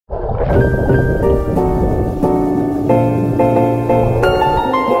My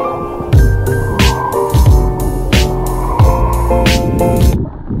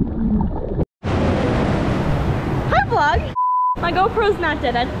GoPro's not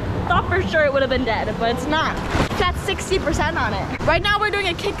dead. I thought for sure it would have been dead, but it's not. It's at 60% on it. Right now we're doing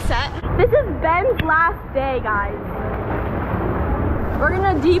a kick set. This is Ben's last day, guys. We're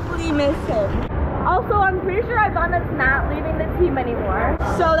gonna deeply miss him. Also, I'm pretty sure Ivana's not leaving the team anymore.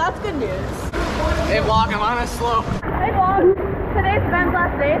 So that's good news. Hey vlog, I'm on a slope. Hey vlog. Today's Ben's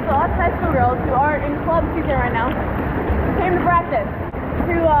last day, so us high school girls who are in club season right now came to practice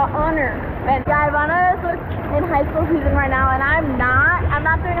to honor Ben. Yeah, Ivana is in high school season right now, and I'm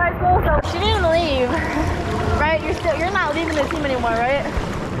not doing high school, so she didn't leave. Right? You're not leaving the team anymore, right?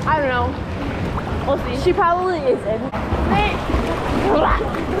 I don't know. We'll see. She probably isn't.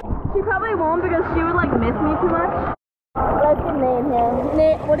 She probably won't because she would like miss me too much. Let's get Nate in here.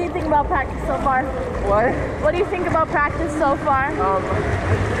 Nate, what do you think about practice so far? What? What do you think about practice so far? Well,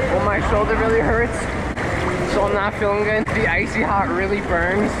 my shoulder really hurts, so I'm not feeling good. The icy hot really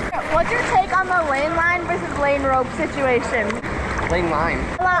burns. What's your take on the lane line versus lane rope situation? Lane line.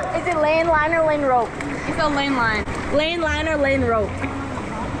 Is it lane line or lane rope? It's a lane line. Lane line or lane rope?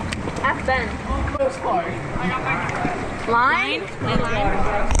 Ask Ben. Line? Lane line.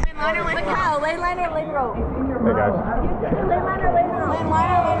 Lane line or lane rope? Mikhail, lane line or lane rope? Hey guys, Lane line or lane rope? Lane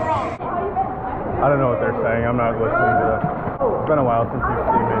line or lane rope? I don't know what they're saying. I'm not listening to them. It's been a while since you've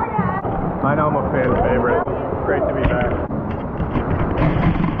seen me. I know I'm a fan favorite. Great to be back.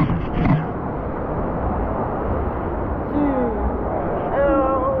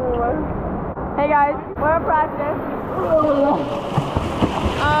 Hey guys, we're at practice.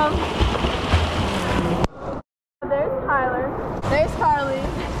 There's Tyler. There's Carly.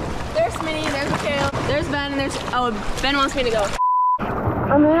 There's Minnie. There's Mikhail. There's Ben. And there's Ben wants me to go.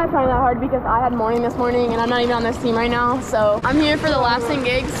 I'm really not trying that hard because I had morning this morning and I'm not even on this team right now. So I'm here for the last 10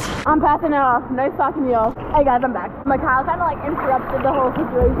 gigs. I'm passing it off. Nice talking to y'all. Hey guys, I'm back. Mikhail kind of like interrupted the whole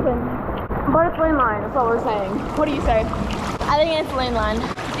situation. But it's lane line. That's what we're saying. What do you say? I think it's lane line.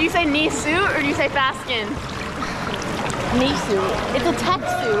 Do you say knee suit or do you say fast skin? Knee suit. It's a tech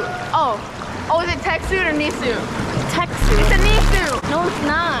suit. Oh, is it tech suit or knee suit? Tech suit. It's a knee suit. No, it's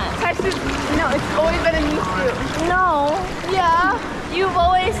not. Tech suit. No, it's always been a knee suit. No. Yeah. You've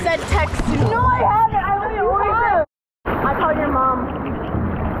always said tech suit. No, I haven't. I literally always have. I call your mom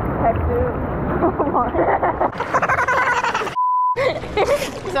tech suit.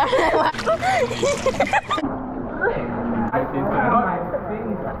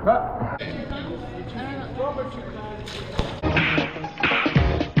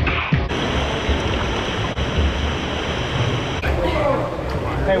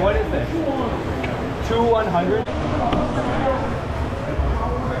 Hey, what is this? 2 100?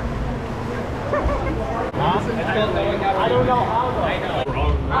 I don't know how though.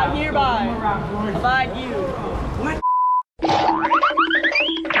 I hereby abide you. What?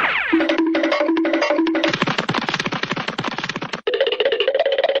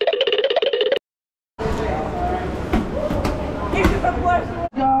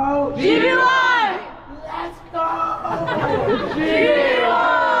 Go! GBY! Let's go! GBY!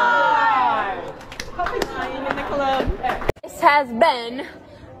 I'm in the club. This has been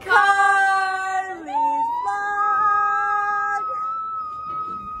Car.